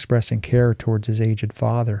 Nephi is expressing care towards his aged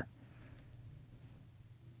father.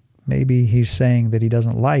 Maybe he's saying that he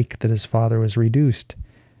doesn't like that his father was reduced,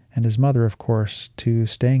 and his mother, of course, to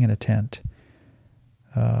staying in a tent.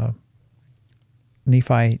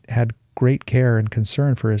 Nephi had great care and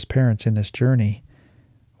concern for his parents in this journey.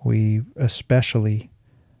 We especially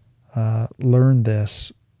learn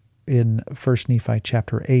this in 1 Nephi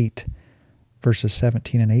chapter 8, verses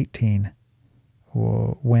 17 and 18,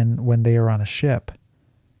 when they are on a ship.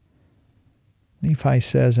 Nephi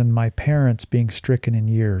says, "And my parents being stricken in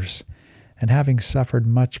years, and having suffered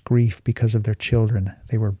much grief because of their children,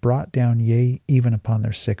 they were brought down, yea, even upon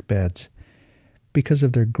their sick beds. Because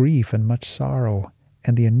of their grief and much sorrow,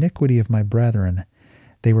 and the iniquity of my brethren,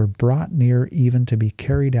 they were brought near even to be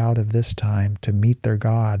carried out of this time to meet their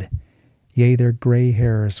God. Yea, their gray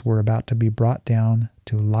hairs were about to be brought down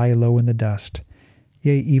to lie low in the dust.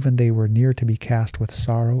 Yea, even they were near to be cast with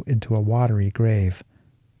sorrow into a watery grave."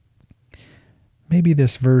 Maybe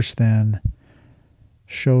this verse then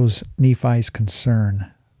shows Nephi's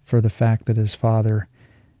concern for the fact that his father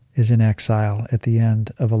is in exile at the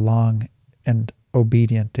end of a long and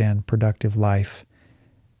obedient and productive life,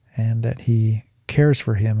 and that he cares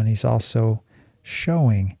for him, and he's also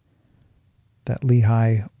showing that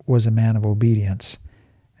Lehi was a man of obedience,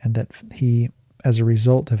 and that he, as a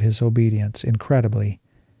result of his obedience, incredibly,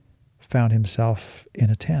 found himself in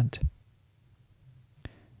a tent.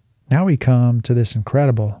 Now we come to this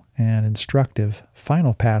incredible and instructive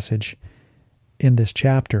final passage in this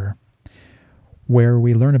chapter, where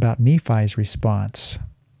we learn about Nephi's response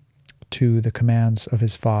to the commands of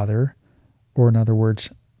his father, or in other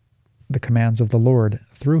words, the commands of the Lord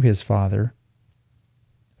through his father.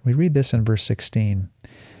 We read this in verse 16.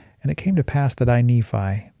 "And it came to pass that I,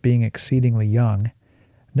 Nephi, being exceedingly young,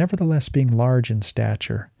 nevertheless being large in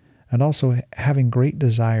stature, and also having great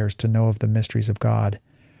desires to know of the mysteries of God,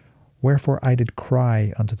 wherefore I did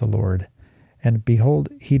cry unto the Lord, and behold,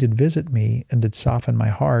 he did visit me, and did soften my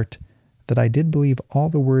heart, that I did believe all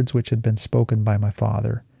the words which had been spoken by my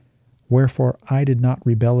father. Wherefore I did not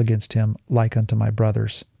rebel against him like unto my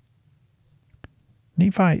brothers."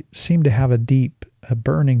 Nephi seemed to have a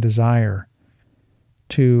burning desire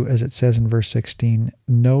to, as it says in verse 16,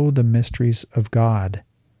 know the mysteries of God.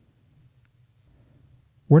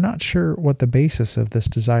 We're not sure what the basis of this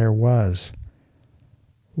desire was.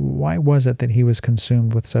 Why was it that he was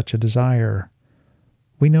consumed with such a desire?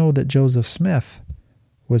 We know that Joseph Smith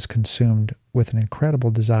was consumed with an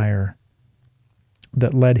incredible desire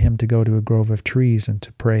that led him to go to a grove of trees and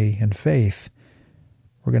to pray in faith.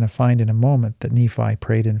 We're going to find in a moment that Nephi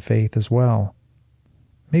prayed in faith as well.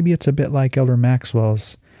 Maybe it's a bit like Elder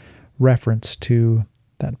Maxwell's reference to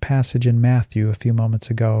that passage in Matthew a few moments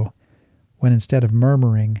ago, when instead of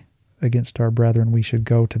murmuring against our brethren, we should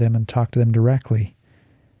go to them and talk to them directly.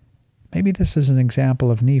 Maybe this is an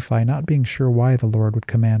example of Nephi not being sure why the Lord would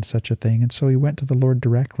command such a thing, and so he went to the Lord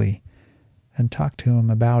directly and talked to him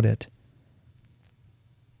about it.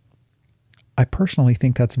 I personally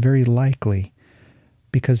think that's very likely,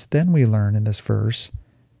 because then we learn in this verse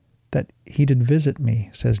that he did visit me,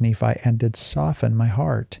 says Nephi, and did soften my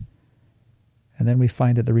heart. And then we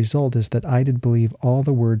find that the result is that I did believe all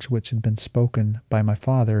the words which had been spoken by my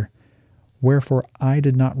father, Wherefore I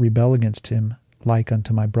did not rebel against him like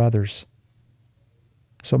unto my brothers.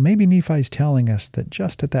 So maybe Nephi's telling us that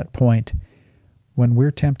just at that point, when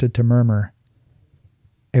we're tempted to murmur,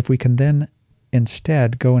 if we can then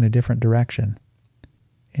instead go in a different direction,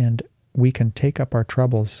 and we can take up our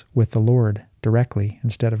troubles with the Lord directly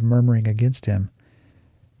instead of murmuring against him,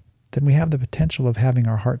 then we have the potential of having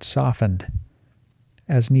our hearts softened,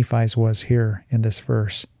 as Nephi's was here in this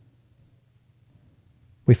verse.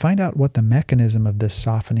 We find out what the mechanism of this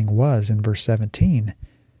softening was in verse 17.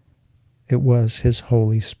 It was his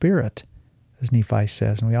Holy Spirit, as Nephi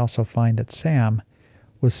says, and we also find that Sam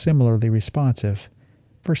was similarly responsive.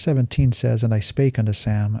 Verse 17 says, And I spake unto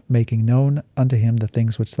Sam, making known unto him the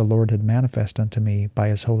things which the Lord had manifest unto me by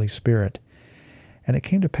his Holy Spirit. And it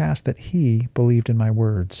came to pass that he believed in my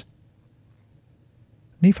words.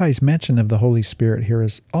 Nephi's mention of the Holy Spirit here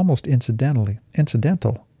is almost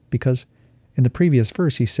incidental, because in the previous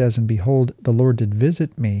verse he says, And behold, the Lord did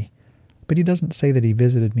visit me, but he doesn't say that he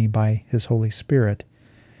visited me by his Holy Spirit.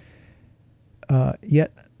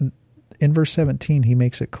 Yet in verse 17 he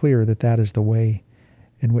makes it clear that that is the way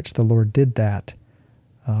in which the Lord did that.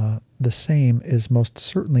 The same is most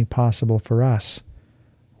certainly possible for us.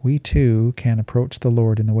 We too can approach the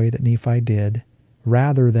Lord in the way that Nephi did,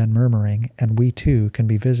 rather than murmuring, and we too can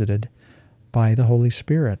be visited by the Holy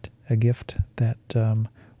Spirit, a gift that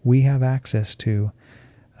we have access to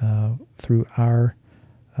through our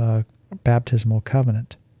baptismal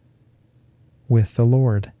covenant with the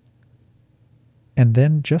Lord. And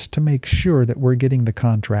then, just to make sure that we're getting the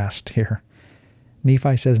contrast here,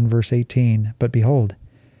 Nephi says in verse 18, But behold,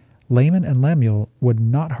 Laman and Lemuel would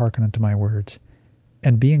not hearken unto my words,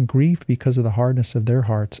 and being grieved because of the hardness of their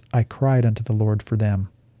hearts, I cried unto the Lord for them.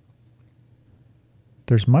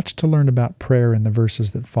 There's much to learn about prayer in the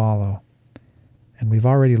verses that follow, and we've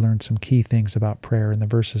already learned some key things about prayer in the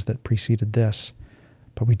verses that preceded this,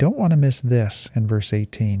 but we don't want to miss this in verse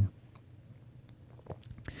 18.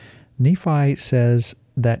 Nephi says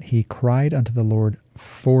that he cried unto the Lord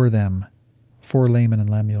for them, for Laman and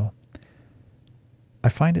Lemuel. I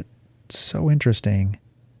find it so interesting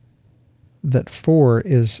that for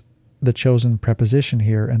is the chosen preposition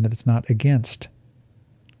here and that it's not against.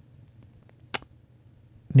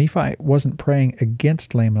 Nephi wasn't praying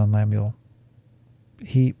against Laman and Lemuel.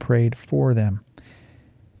 He prayed for them.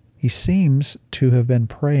 He seems to have been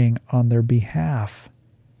praying on their behalf.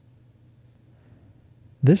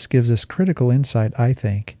 This gives us critical insight, I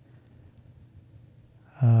think,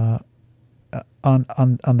 on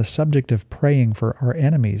the subject of praying for our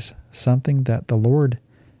enemies, something that the Lord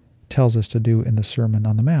tells us to do in the Sermon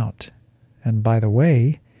on the Mount. And by the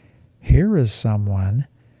way, here is someone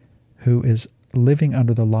who is living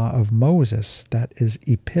under the law of Moses that is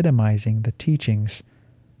epitomizing the teachings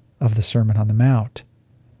of the Sermon on the Mount.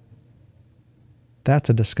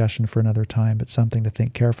 That's a discussion for another time, but something to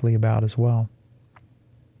think carefully about as well.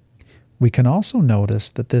 We can also notice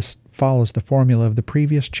that this follows the formula of the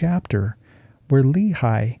previous chapter, where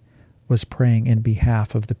Lehi was praying in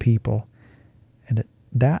behalf of the people. And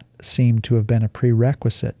that seemed to have been a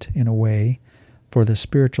prerequisite, in a way, for the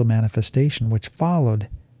spiritual manifestation which followed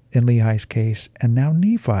in Lehi's case. And now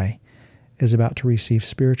Nephi is about to receive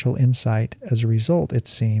spiritual insight as a result, it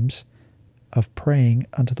seems, of praying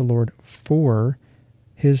unto the Lord for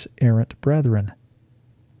his errant brethren.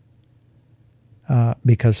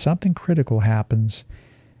 Because something critical happens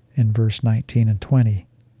in verse 19 and 20.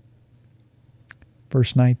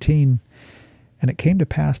 Verse 19, And it came to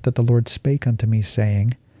pass that the Lord spake unto me,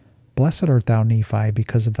 saying, Blessed art thou, Nephi,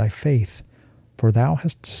 because of thy faith, for thou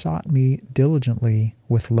hast sought me diligently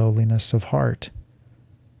with lowliness of heart.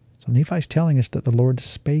 So Nephi's telling us that the Lord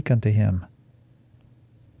spake unto him.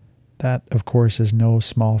 That, of course, is no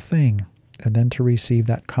small thing. And then to receive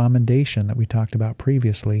that commendation that we talked about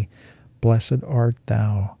previously, Blessed art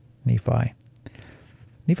thou, Nephi.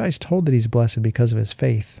 Nephi's told that he's blessed because of his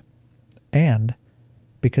faith, and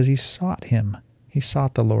because he sought him. He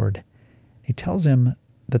sought the Lord. He tells him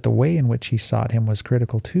that the way in which he sought him was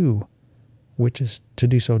critical too, which is to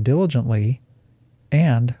do so diligently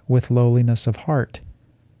and with lowliness of heart.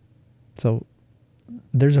 So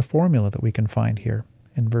there's a formula that we can find here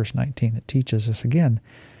in verse 19 that teaches us, again,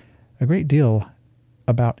 a great deal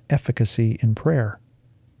about efficacy in prayer.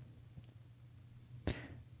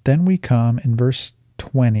 Then we come in verse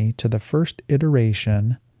 20 to the first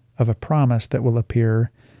iteration of a promise that will appear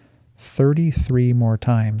 33 more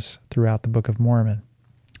times throughout the Book of Mormon.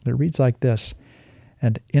 It reads like this,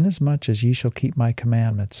 And inasmuch as ye shall keep my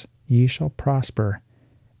commandments, ye shall prosper,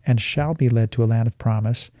 and shall be led to a land of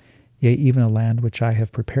promise, yea, even a land which I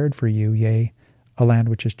have prepared for you, yea, a land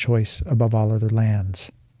which is choice above all other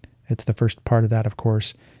lands. It's the first part of that, of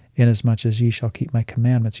course. Inasmuch as ye shall keep my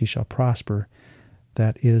commandments, ye shall prosper.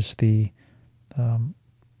 That is the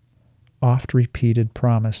oft-repeated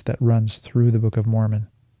promise that runs through the Book of Mormon.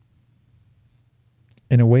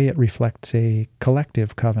 In a way, it reflects a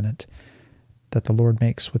collective covenant that the Lord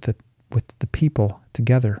makes with the people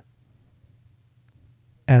together,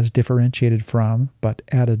 as differentiated from, but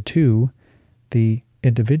added to, the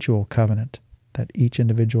individual covenant that each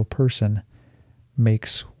individual person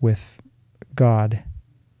makes with God,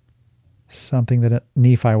 something that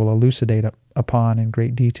Nephi will elucidate upon in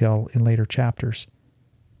great detail in later chapters.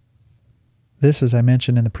 This, as I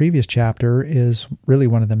mentioned in the previous chapter, is really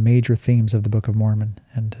one of the major themes of the Book of Mormon,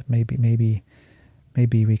 and maybe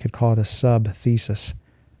we could call it a sub-thesis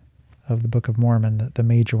of the Book of Mormon, the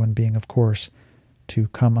major one being, of course, to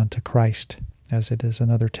come unto Christ, as it is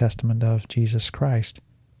another testament of Jesus Christ.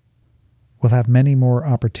 We'll have many more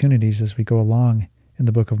opportunities as we go along in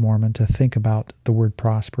the Book of Mormon to think about the word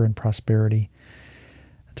prosper and prosperity,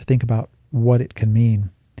 to think about what it can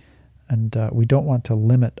mean. And we don't want to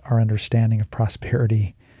limit our understanding of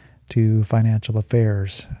prosperity to financial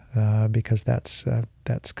affairs, because that's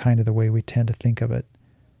kind of the way we tend to think of it.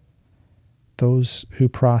 Those who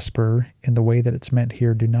prosper in the way that it's meant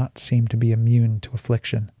here do not seem to be immune to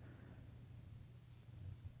affliction.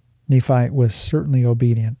 Nephi was certainly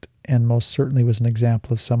obedient, and most certainly was an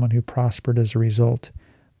example of someone who prospered as a result.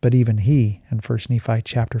 But even he, in 1 Nephi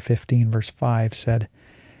chapter 15, verse 5, said,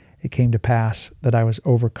 "It came to pass that I was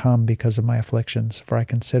overcome because of my afflictions, for I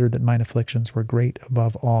considered that mine afflictions were great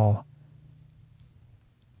above all."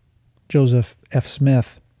 Joseph F.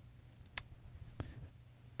 Smith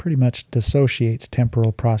pretty much dissociates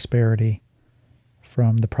temporal prosperity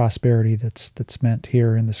from the prosperity that's meant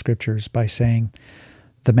here in the Scriptures by saying,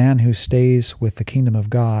 "The man who stays with the kingdom of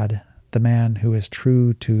God, the man who is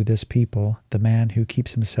true to this people, the man who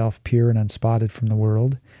keeps himself pure and unspotted from the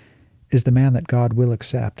world, is the man that God will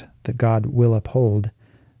accept, that God will uphold,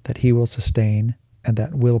 that he will sustain, and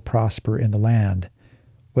that will prosper in the land.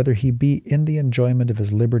 Whether he be in the enjoyment of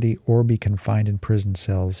his liberty or be confined in prison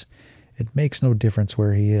cells, it makes no difference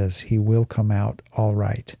where he is. He will come out all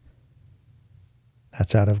right."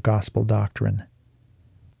 That's out of Gospel Doctrine.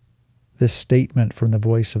 This statement from the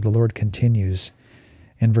voice of the Lord continues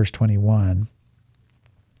in verse 21.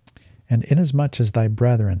 "And inasmuch as thy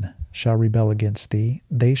brethren shall rebel against thee,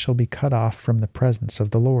 they shall be cut off from the presence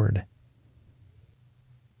of the Lord."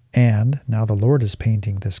 And now the Lord is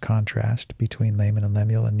painting this contrast between Laman and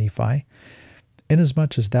Lemuel and Nephi.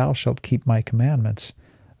 "Inasmuch as thou shalt keep my commandments,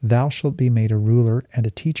 thou shalt be made a ruler and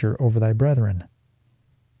a teacher over thy brethren."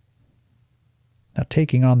 Now,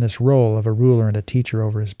 taking on this role of a ruler and a teacher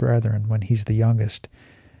over his brethren when he's the youngest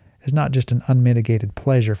is not just an unmitigated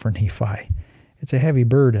pleasure for Nephi. It's a heavy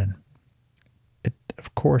burden. It,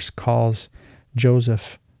 of course, calls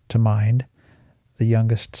Joseph to mind, the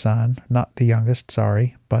youngest son, not the youngest,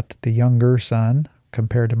 sorry, but the younger son,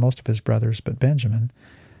 compared to most of his brothers but Benjamin,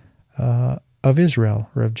 of Israel,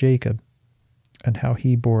 or of Jacob, and how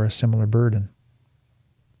he bore a similar burden.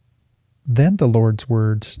 Then the Lord's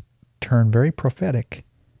words turn very prophetic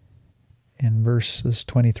in verses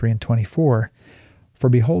 23 and 24. "For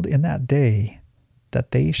behold, in that day that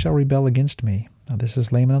they shall rebel against me," now this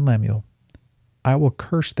is Laman and Lemuel, "I will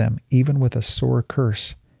curse them even with a sore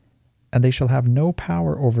curse, and they shall have no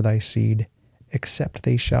power over thy seed, except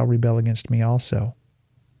they shall rebel against me also."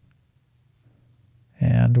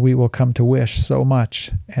 And we will come to wish so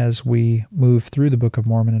much as we move through the Book of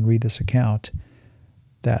Mormon and read this account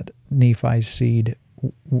that Nephi's seed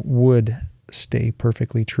would stay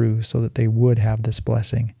perfectly true so that they would have this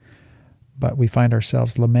blessing. But we find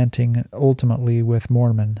ourselves lamenting ultimately with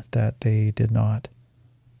Mormon that they did not.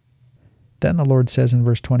 Then the Lord says in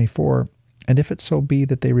verse 24, "And if it so be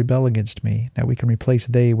that they rebel against me," now we can replace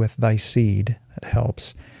 "they" with "thy seed," that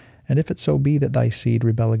helps. "And if it so be that thy seed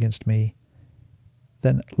rebel against me,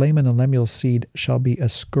 then Laman and Lemuel's seed shall be a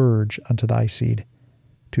scourge unto thy seed,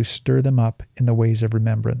 to stir them up in the ways of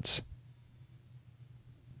remembrance."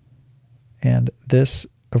 And this,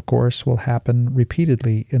 of course, will happen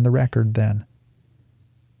repeatedly in the record then.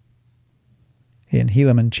 In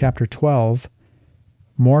Helaman chapter 12,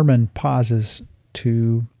 Mormon pauses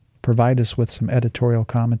to provide us with some editorial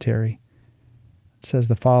commentary. It says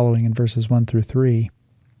the following in verses 1 through 3,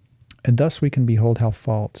 "And thus we can behold how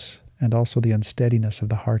false, and also the unsteadiness of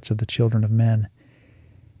the hearts of the children of men.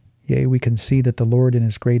 Yea, we can see that the Lord in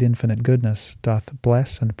his great infinite goodness doth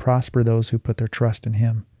bless and prosper those who put their trust in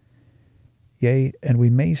him. Yea, and we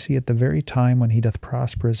may see at the very time when he doth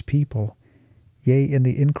prosper his people, yea, in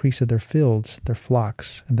the increase of their fields, their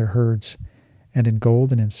flocks, and their herds, and in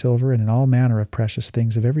gold and in silver and in all manner of precious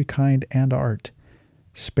things of every kind and art,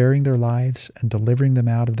 sparing their lives and delivering them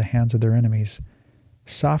out of the hands of their enemies,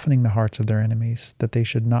 softening the hearts of their enemies, that they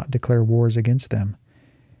should not declare wars against them.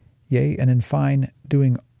 Yea, and in fine,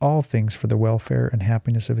 doing all things for the welfare and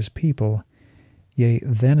happiness of his people. Yea,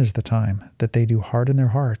 then is the time that they do harden their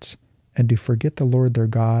hearts, and do forget the Lord their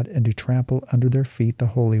God, and do trample under their feet the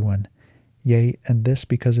Holy One. Yea, and this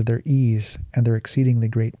because of their ease and their exceedingly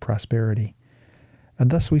great prosperity. And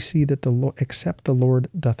thus we see that except the Lord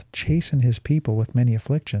doth chasten his people with many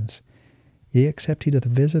afflictions, yea, except he doth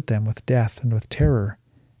visit them with death and with terror,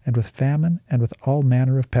 and with famine, and with all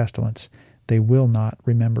manner of pestilence, they will not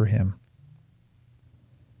remember him.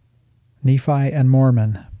 Nephi and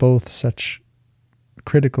Mormon, both such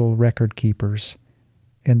critical record keepers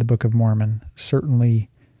in the Book of Mormon, certainly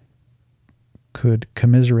could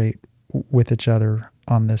commiserate with each other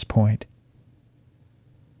on this point.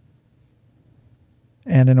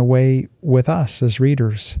 And in a way, with us as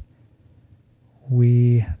readers,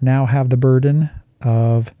 we now have the burden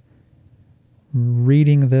of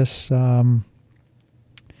reading this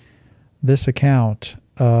this account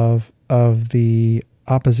of the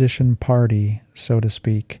opposition party, so to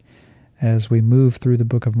speak, as we move through the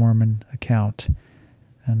Book of Mormon account.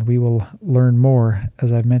 And we will learn more,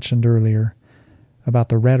 as I've mentioned earlier, about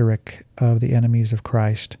the rhetoric of the enemies of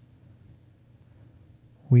Christ.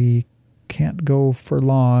 We can't go for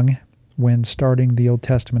long when starting the Old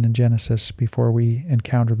Testament in Genesis before we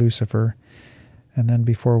encounter Lucifer, and then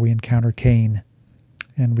before we encounter Cain,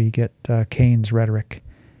 and we get Cain's rhetoric.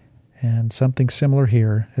 And something similar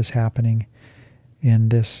here is happening in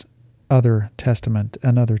this other testament,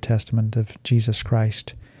 another testament of Jesus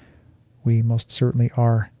Christ. We most certainly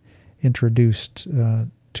are introduced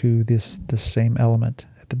to this same element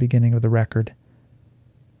at the beginning of the record.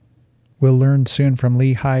 We'll learn soon from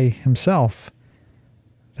Lehi himself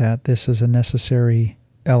that this is a necessary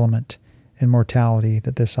element in mortality,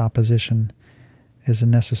 that this opposition is a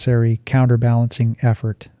necessary counterbalancing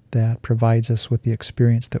effort that provides us with the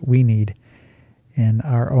experience that we need in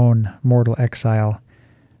our own mortal exile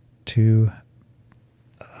to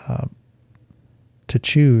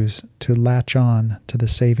choose to latch on to the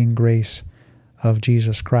saving grace of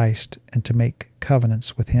Jesus Christ and to make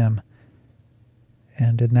covenants with him,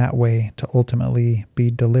 and in that way to ultimately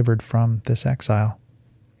be delivered from this exile.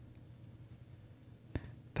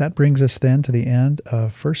 That brings us then to the end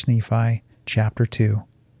of 1 Nephi chapter 2.